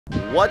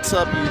What's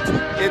up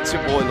YouTube, it's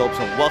your boy Lowpes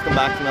and welcome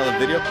back to another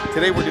video.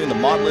 Today we're doing the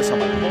mod list on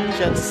my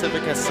Gen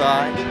Civic Si.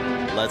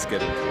 Let's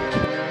get into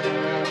it.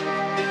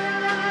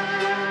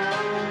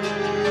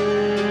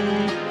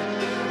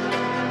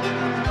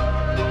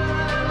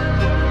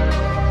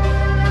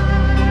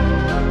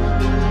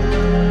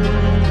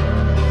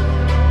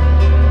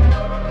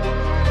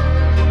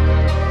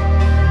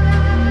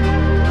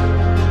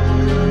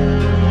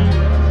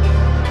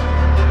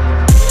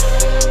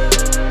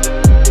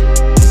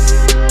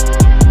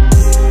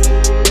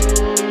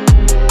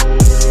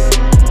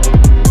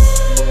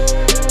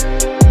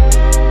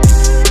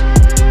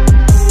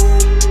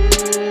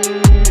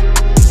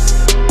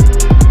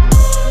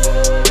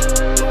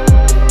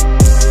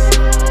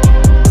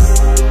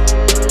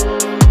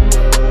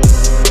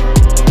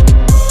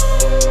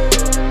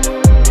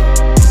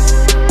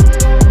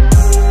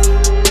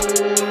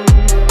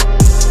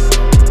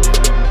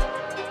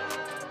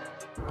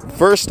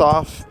 First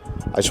off,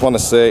 I just want to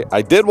say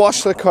I did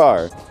wash the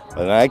car, but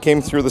then I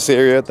came through this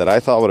area that I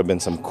thought would have been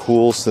some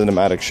cool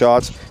cinematic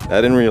shots. I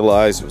didn't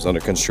realize it was under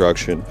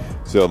construction,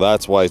 so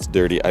that's why it's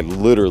dirty. I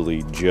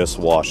literally just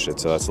washed it,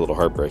 so that's a little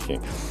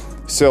heartbreaking.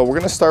 So we're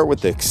gonna start with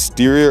the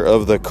exterior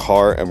of the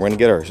car, and we're gonna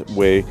get our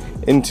way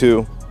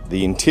into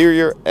the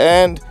interior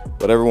and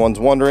what everyone's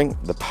wondering,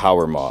 the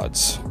power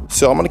mods.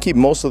 So I'm gonna keep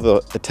most of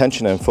the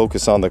attention and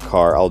focus on the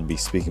car. I'll be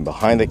speaking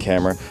behind the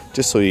camera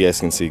just so you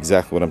guys can see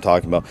exactly what I'm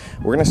talking about.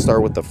 We're gonna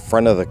start with the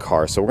front of the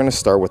car. So we're gonna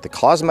start with the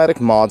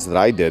cosmetic mods that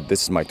I did.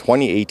 This is my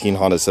 2018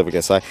 Honda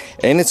Civic Si,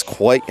 and it's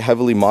quite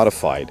heavily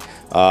modified.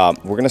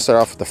 We're gonna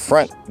start off with the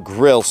front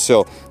grille.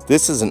 So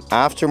this is an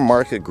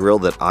aftermarket grille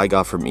that I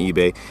got from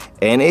eBay,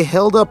 and it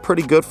held up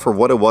pretty good for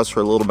what it was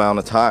for a little amount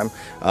of time.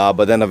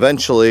 But then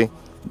eventually,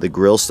 the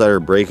grill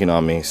started breaking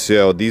on me.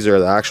 So these are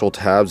the actual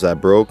tabs that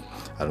broke.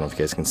 I don't know if you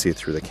guys can see it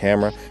through the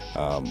camera,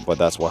 but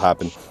that's what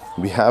happened.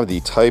 We have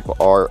the Type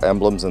R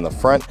emblems in the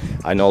front.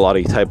 I know a lot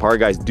of you Type R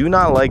guys do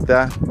not like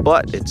that,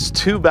 but it's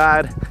too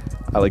bad.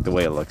 I like the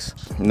way it looks.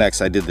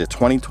 Next, I did the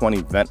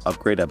 2020 vent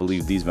upgrade. I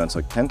believe these vents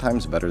look 10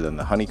 times better than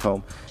the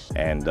honeycomb,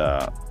 and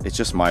it's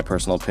just my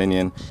personal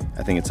opinion.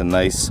 I think it's a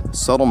nice,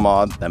 subtle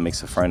mod that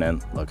makes the front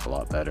end look a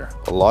lot better.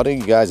 A lot of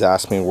you guys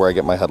ask me where I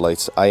get my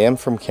headlights. I am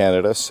from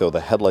Canada, so the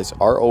headlights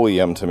are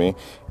OEM to me,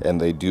 and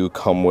they do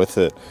come with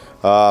it.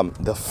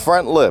 The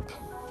front lip.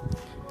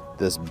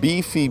 This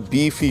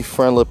beefy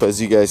front lip,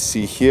 as you guys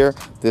see here,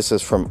 this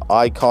is from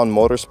Icon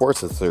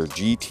Motorsports. It's their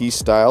GT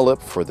style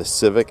lip for the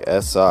Civic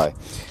Si.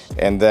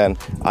 And then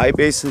I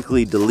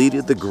basically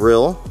deleted the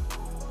grille,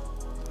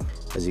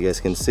 as you guys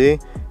can see,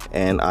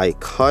 and I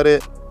cut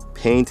it,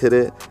 painted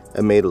it,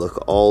 and made it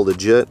look all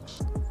legit.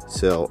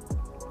 So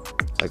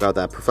I got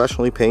that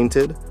professionally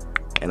painted,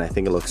 and I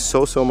think it looks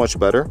so much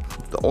better.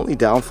 The only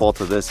downfall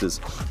to this is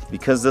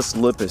because this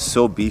lip is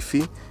so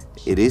beefy,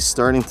 it is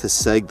starting to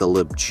sag the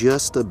lip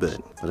just a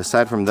bit, but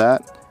aside from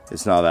that,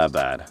 it's not that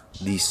bad.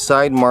 The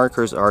side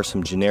markers are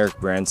some generic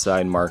brand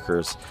side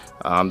markers.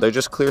 They're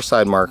just clear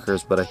side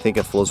markers, but I think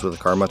it flows with the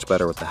car much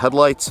better with the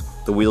headlights,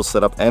 the wheel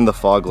setup, and the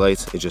fog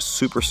lights. It's just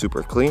super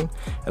clean,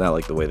 and I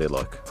like the way they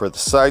look. For the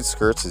side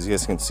skirts, as you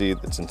guys can see,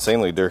 it's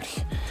insanely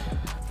dirty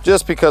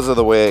just because of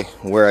the way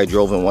where I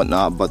drove and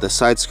whatnot, but the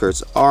side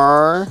skirts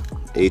are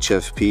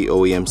HFP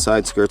OEM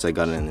side skirts. I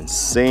got an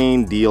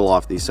insane deal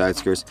off these side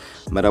skirts.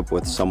 Met up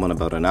with someone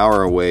about an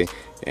hour away,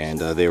 and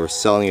they were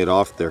selling it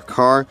off their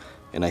car,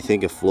 and I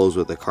think it flows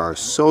with the car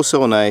so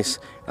nice.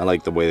 I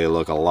like the way they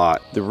look a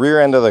lot. The rear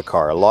end of the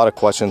car, a lot of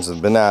questions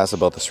have been asked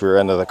about this rear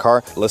end of the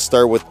car. Let's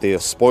start with the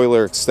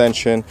spoiler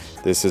extension.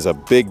 This is a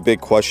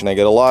big question I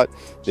get a lot.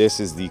 This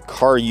is the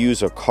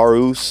Carus or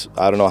Carus,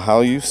 I don't know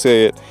how you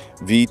say it,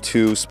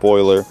 V2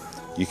 spoiler.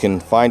 You can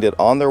find it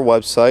on their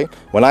website.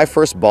 When I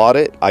first bought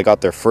it, I got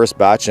their first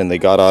batch and they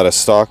got out of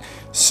stock.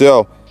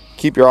 So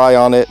keep your eye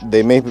on it.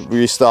 They may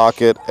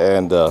restock it,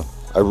 and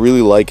I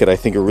really like it. I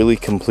think it really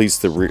completes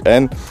the rear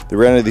end. The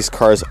rear end of these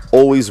cars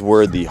always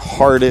were the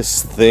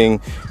hardest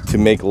thing to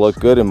make look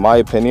good, in my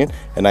opinion,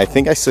 and I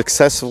think I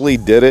successfully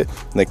did it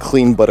in a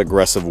clean but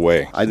aggressive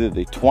way. I did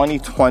the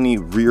 2020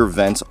 rear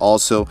vents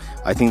also.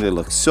 I think they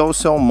look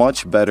so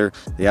much better.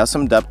 They have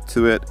some depth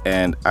to it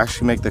and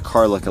actually make the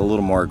car look a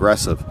little more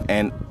aggressive.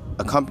 And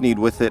accompanied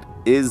with it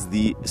is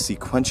the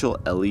sequential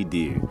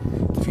LED.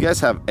 If you guys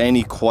have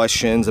any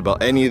questions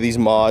about any of these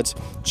mods,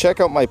 check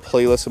out my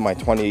playlist of my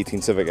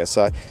 2018 Civic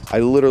Si. I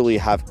literally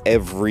have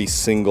every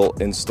single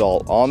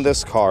install on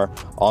this car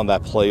on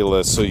that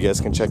playlist, so you guys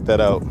can check that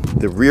out.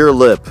 The rear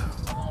lip,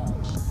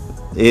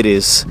 it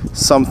is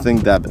something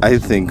that I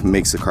think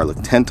makes the car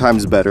look 10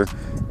 times better.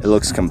 It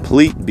looks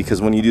complete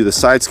because when you do the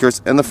side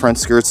skirts and the front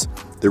skirts,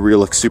 the rear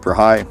looks super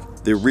high.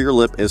 The rear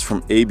lip is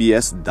from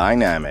ABS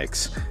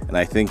Dynamics, and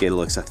I think it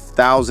looks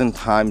 1,000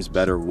 times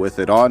better with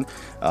it on.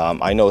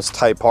 I know it's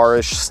Type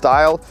R-ish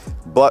style,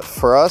 but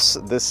for us,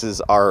 this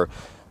is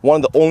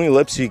one of the only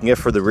lips you can get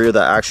for the rear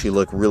that actually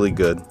look really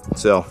good.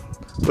 So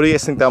What do you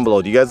guys think down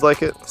below? Do you guys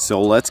like it? So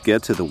let's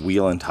get to the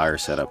wheel and tire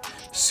setup.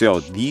 So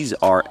these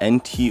are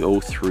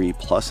NT03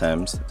 Plus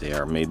M's. They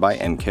are made by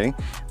NK.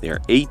 They are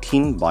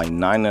 18 by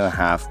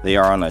 9.5. They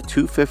are on a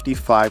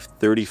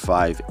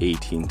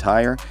 255/35/18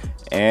 tire.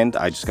 And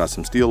I just got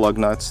some steel lug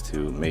nuts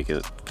to make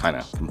it kind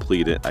of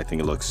complete it. I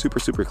think it looks super,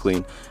 super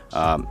clean.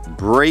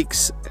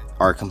 Brakes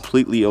are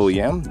completely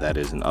OEM. That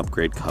is an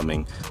upgrade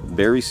coming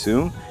very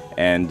soon.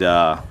 And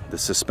the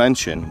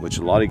suspension, which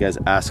a lot of you guys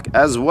ask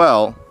as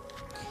well.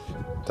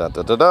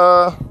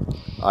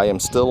 I am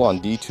still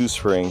on D2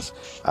 springs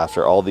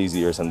after all these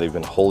years, and they've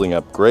been holding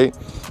up great.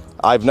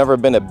 I've never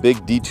been a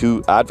big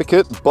D2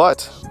 advocate,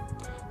 but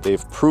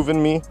they've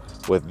proven me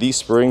with these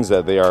springs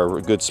that they are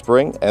a good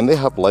spring, and they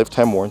have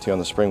lifetime warranty on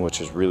the spring,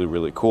 which is really,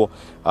 really cool.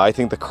 I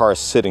think the car is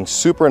sitting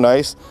super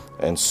nice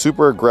and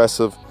super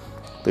aggressive.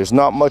 There's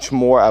not much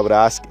more I would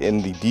ask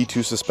in the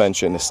D2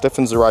 suspension. It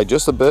stiffens the ride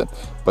just a bit,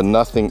 but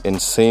nothing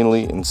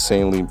insanely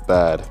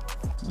bad.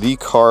 The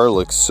car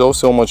looks so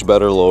much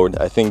better lowered.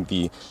 I think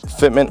the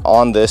fitment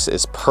on this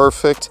is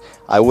perfect.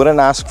 I wouldn't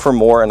ask for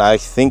more, and I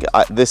think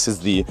this is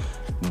the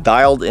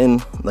dialed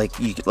in. Like,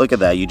 you look at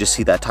that, you just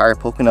see that tire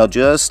poking out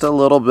just a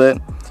little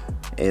bit.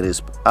 It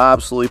is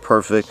absolutely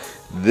perfect.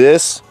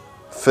 This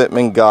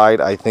fitment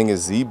guide, I think,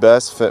 is the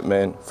best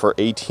fitment for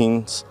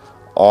 18s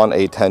on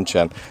a 10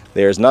 Gen.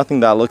 There's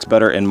nothing that looks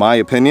better in my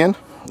opinion.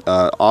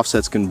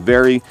 Offsets can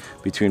vary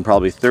between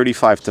probably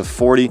 35 to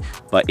 40,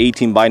 but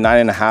 18 by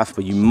 9.5,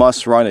 but you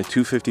must run a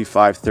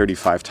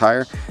 255/35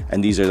 tire,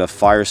 and these are the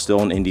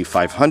Firestone Indy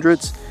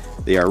 500s.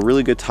 They are a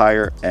really good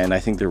tire, and I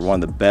think they're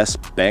one of the best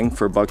bang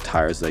for buck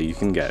tires that you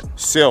can get.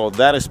 So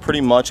that is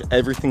pretty much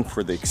everything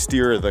for the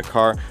exterior of the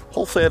car.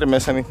 Hopefully I didn't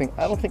miss anything.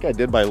 I don't think I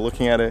did by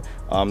looking at it.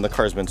 The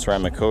car's been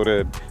ceramic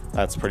coated.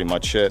 That's pretty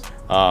much it.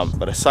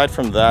 But aside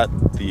from that,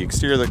 the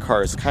exterior of the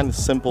car is kind of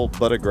simple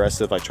but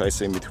aggressive. I try to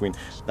stay in between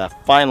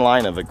that fine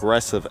line of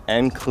aggressive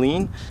and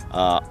clean.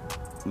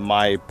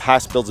 My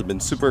past builds have been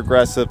super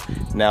aggressive.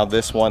 Now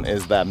this one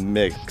is that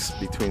mix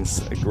between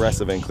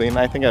aggressive and clean.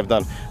 I think I've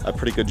done a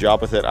pretty good job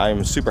with it.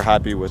 I'm super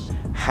happy with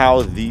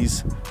how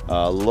these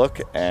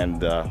look,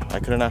 and I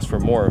couldn't ask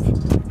for more of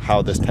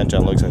how this 10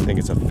 Gen looks. I think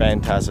it's a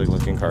fantastic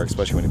looking car,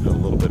 especially when you put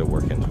a little bit of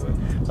work into it.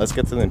 Let's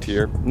get to the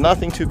interior.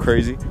 Nothing too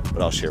crazy,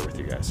 but I'll share with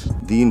you guys.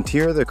 The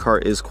interior of the car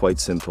is quite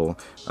simple.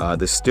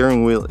 The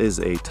steering wheel is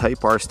a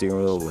Type R steering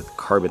wheel with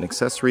carbon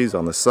accessories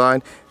on the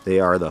side. They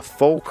are the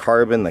faux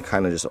carbon that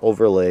kind of just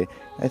overlay.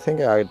 I think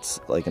it adds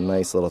like a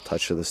nice little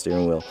touch to the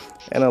steering wheel,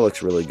 and it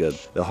looks really good.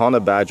 The Honda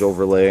badge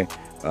overlay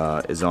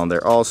is on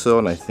there also,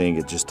 and I think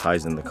it just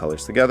ties in the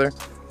colors together.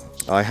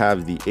 I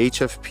have the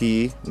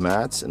HFP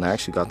mats, and I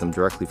actually got them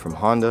directly from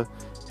Honda,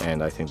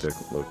 and I think they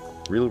look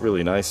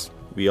really nice.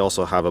 We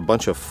also have a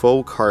bunch of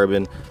faux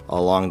carbon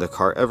along the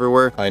car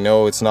everywhere. I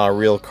know it's not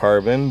real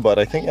carbon, but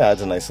I think it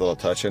adds a nice little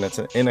touch, and it's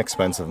an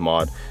inexpensive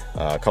mod.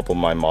 A couple of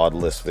my mod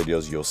list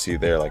videos you'll see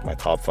there, like my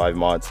top 5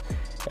 mods.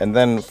 And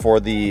then for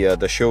the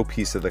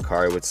showpiece of the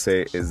car, I would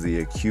say is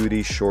the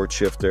Acuity short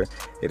shifter.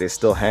 It is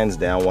still hands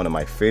down one of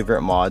my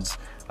favorite mods.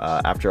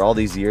 After all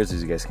these years,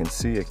 as you guys can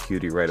see,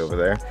 Acuity right over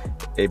there,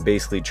 it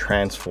basically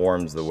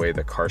transforms the way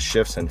the car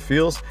shifts and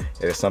feels.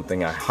 It is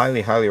something I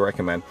highly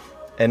recommend.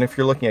 And if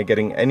you're looking at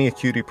getting any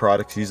Acuity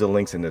products, use the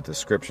links in the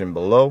description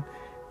below.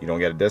 You don't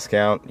get a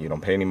discount, you don't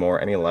pay any more,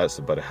 any less,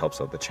 but it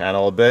helps out the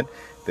channel a bit.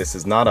 This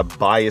is not a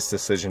biased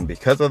decision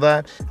because of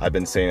that. I've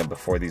been saying it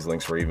before these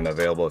links were even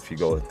available. If you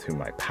go to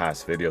my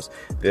past videos,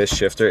 this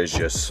shifter is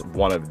just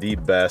one of the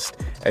best.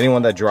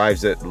 Anyone that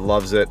drives it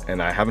loves it,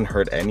 and I haven't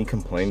heard any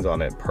complaints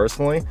on it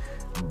personally,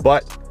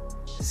 but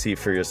see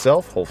for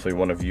yourself. Hopefully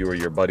one of you or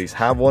your buddies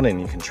have one, and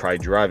you can try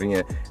driving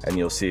it and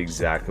you'll see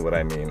exactly what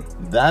I mean.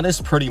 That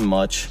is pretty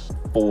much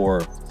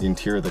for the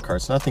interior of the car.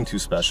 It's nothing too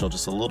special,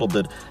 just a little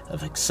bit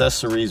of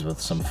accessories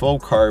with some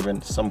faux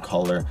carbon, some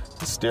color,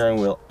 the steering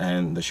wheel,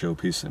 and the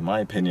showpiece, in my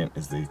opinion,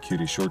 is the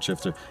Acuity short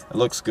shifter. It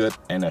looks good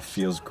and it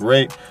feels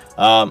great.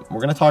 We're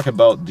gonna talk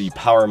about the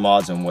power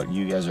mods and what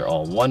you guys are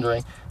all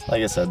wondering.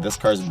 Like I said, this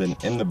car's been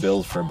in the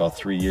build for about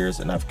 3 years,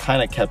 and I've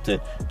kind of kept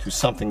it to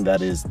something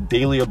that is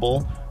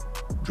dailyable,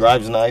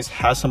 drives nice,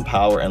 has some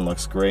power, and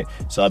looks great.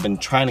 So I've been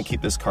trying to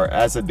keep this car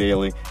as a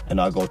daily and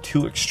not go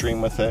too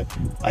extreme with it.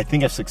 I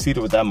think I've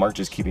succeeded with that mark,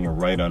 just keeping it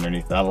right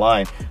underneath that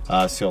line.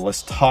 So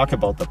let's talk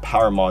about the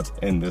power mods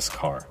in this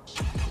car.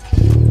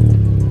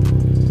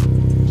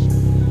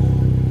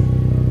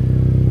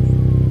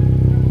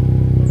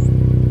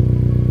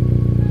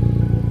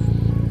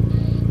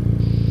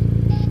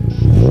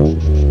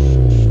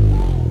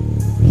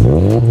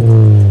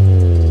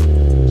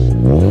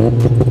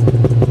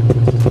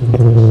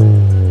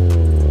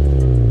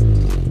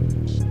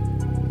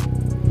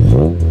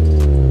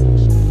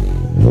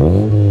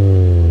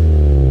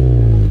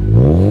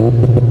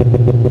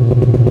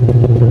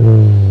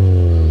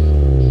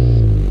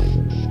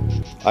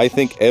 I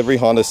think every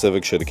Honda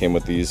Civic should have came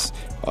with these.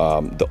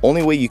 The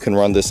only way you can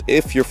run this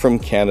if you're from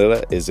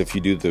Canada is if you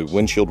do the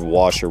windshield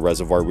wash or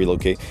reservoir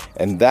relocate,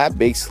 and that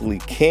basically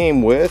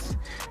came with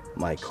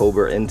my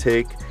Cobra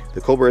intake.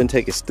 The Cobra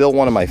intake is still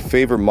one of my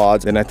favorite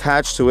mods, and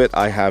attached to it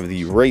I have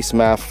the race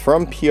map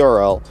from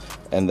PRL,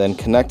 and then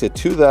connected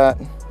to that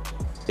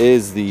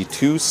is the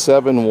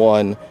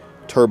 271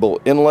 turbo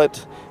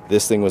inlet.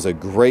 This thing was a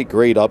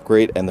great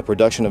upgrade, and the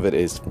production of it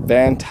is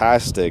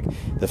fantastic.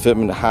 The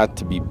fitment had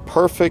to be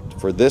perfect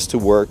for this to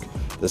work.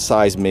 The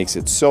size makes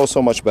it so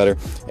much better,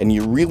 and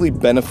you really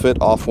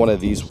benefit off one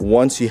of these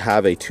once you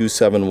have a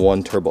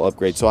 271 turbo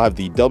upgrade. So I have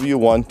the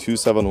W1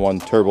 271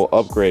 turbo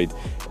upgrade,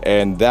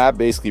 and that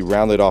basically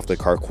rounded off the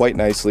car quite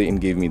nicely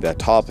and gave me that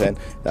top end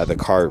that the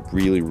car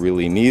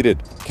really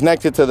needed.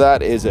 Connected to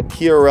that is a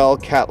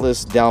PRL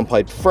catless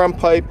downpipe front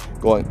pipe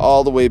going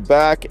all the way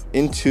back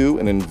into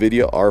an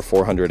NVIDIA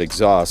R400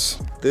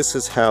 exhaust. This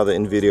is how the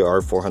NVIDIA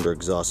R400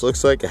 exhaust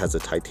looks like. It has the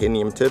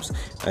titanium tips.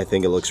 I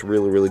think it looks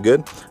really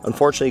good.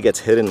 Unfortunately, it gets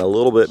hidden a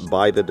little bit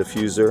by the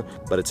diffuser,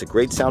 but it's a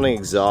great sounding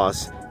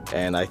exhaust,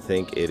 and I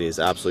think it is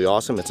absolutely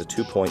awesome. It's a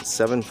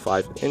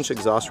 2.75-inch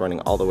exhaust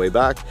running all the way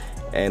back,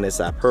 and it's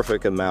that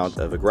perfect amount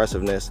of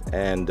aggressiveness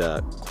and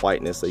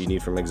quietness that you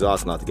need from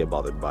exhaust, not to get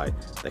bothered by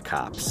the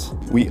caps.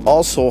 We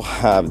also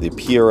have the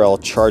PRL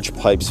charge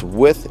pipes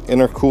with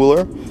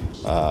intercooler.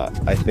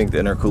 I think the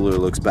intercooler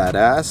looks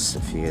badass.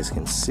 If you guys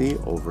can see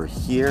over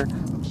here,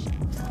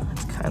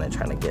 it's kind of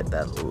trying to get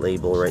that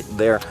label right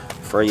there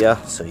for you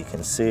so you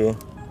can see.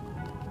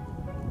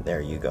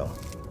 There you go.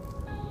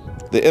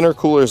 The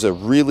intercooler is a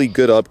really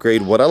good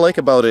upgrade. What I like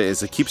about it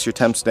is it keeps your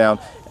temps down,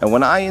 and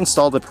when I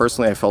installed it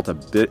personally, I felt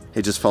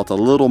it just felt a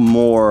little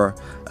more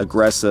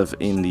aggressive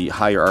in the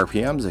higher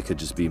RPMs. It could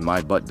just be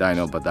my butt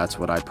dyno, but that's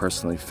what I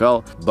personally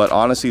felt. But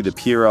honestly, the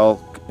PRL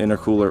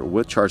intercooler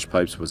with charge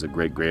pipes was a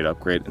great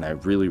upgrade, and I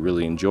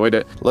really enjoyed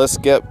it. Let's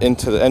get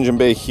into the engine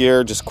bay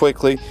here just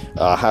quickly.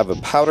 I have a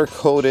powder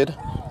coated.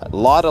 A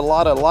lot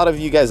of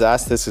you guys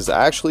asked. This is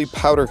actually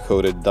powder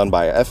coated, done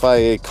by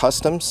FIA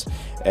Customs,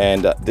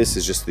 and this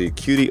is just the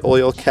Cutie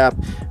oil cap.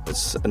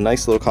 It's a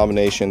nice little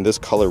combination. This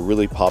color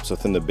really pops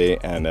within the bay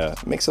and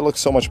makes it look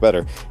so much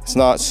better. It's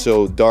not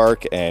so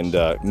dark and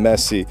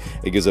messy.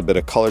 It gives a bit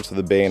of color to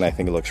the bay, and I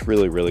think it looks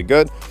really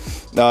good.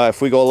 Now,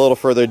 if we go a little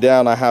further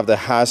down, I have the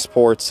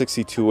Hasport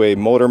 62A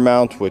motor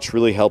mount, which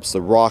really helps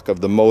the rock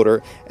of the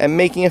motor and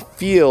making it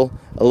feel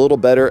a little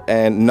better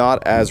and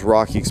not as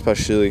rocky,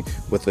 especially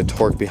with the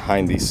torque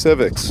behind these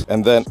Civics.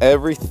 And then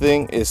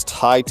everything is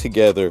tied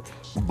together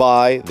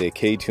by the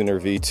K-Tuner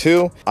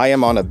V2. I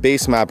am on a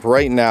base map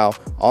right now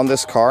on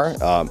this car.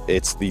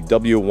 It's the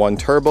W1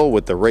 Turbo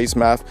with the race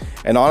map,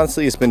 and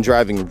honestly, it's been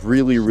driving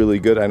really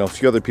good. I know a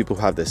few other people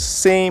who have the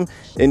same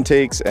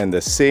intakes and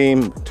the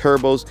same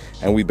turbos,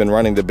 and we've been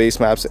running the base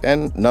maps,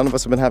 and none of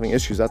us have been having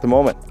issues at the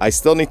moment. I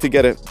still need to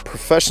get it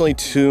professionally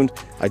tuned.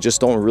 I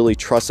just don't really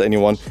trust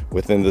anyone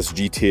within this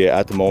GTA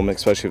at the moment,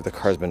 especially if the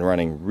car's been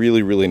running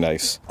really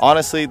nice.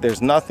 Honestly,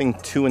 there's nothing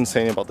too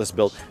insane about this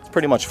build. It's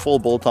pretty much full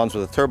bolt-ons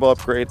with a turbo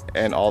upgrade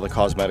and all the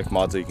cosmetic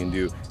mods that you can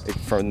do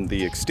from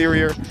the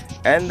exterior,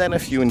 and then a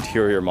few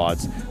interior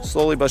mods.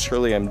 Slowly but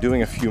surely, I'm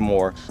doing a few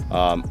more.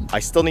 I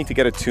still need to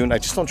get it tuned. I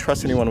just don't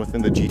trust anyone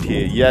within the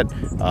GTA yet.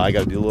 I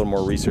got to do a little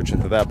more research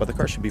into that, but the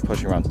car should be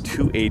pushing around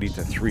 280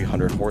 to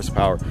 300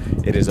 horsepower.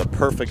 It is a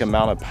perfect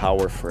amount of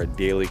power for a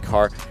daily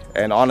car,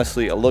 and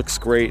honestly, it looks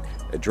great,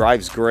 it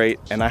drives great,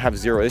 and I have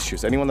zero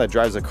issues. Anyone that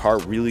drives a car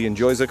really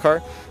enjoys the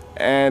car,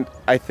 and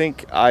I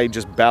think I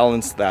just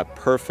balanced that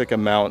perfect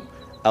amount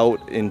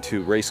out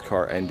into race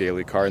car and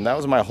daily car, and that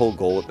was my whole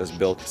goal with this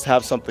build, is to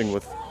have something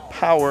with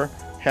power,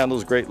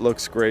 handles great,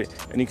 looks great,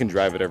 and you can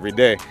drive it every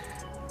day.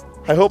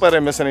 I hope I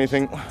didn't miss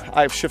anything.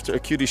 I have a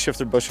Cutie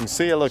shifter bushings.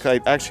 See, look,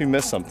 I actually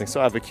missed something. So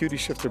I have a Cutie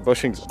shifter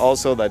bushings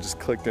also that just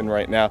clicked in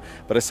right now.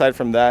 But aside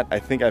from that, I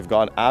think I've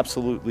got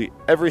absolutely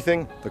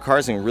everything. The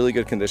car's in really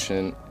good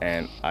condition,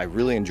 and I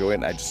really enjoy it,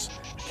 and I just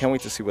can't wait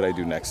to see what I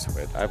do next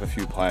to it. I have a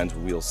few plans.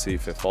 We'll see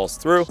if it falls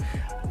through.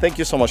 Thank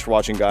you so much for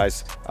watching,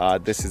 guys.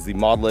 This is the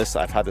mod list.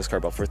 I've had this car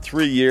about for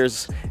 3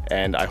 years,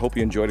 and I hope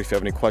you enjoyed it. If you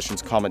have any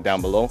questions, comment down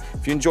below.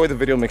 If you enjoyed the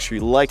video, make sure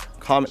you like,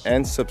 comment,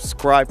 and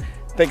subscribe.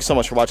 Thank you so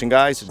much for watching,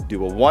 guys.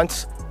 Do it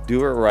once,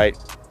 do it right.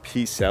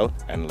 Peace out,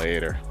 and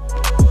later.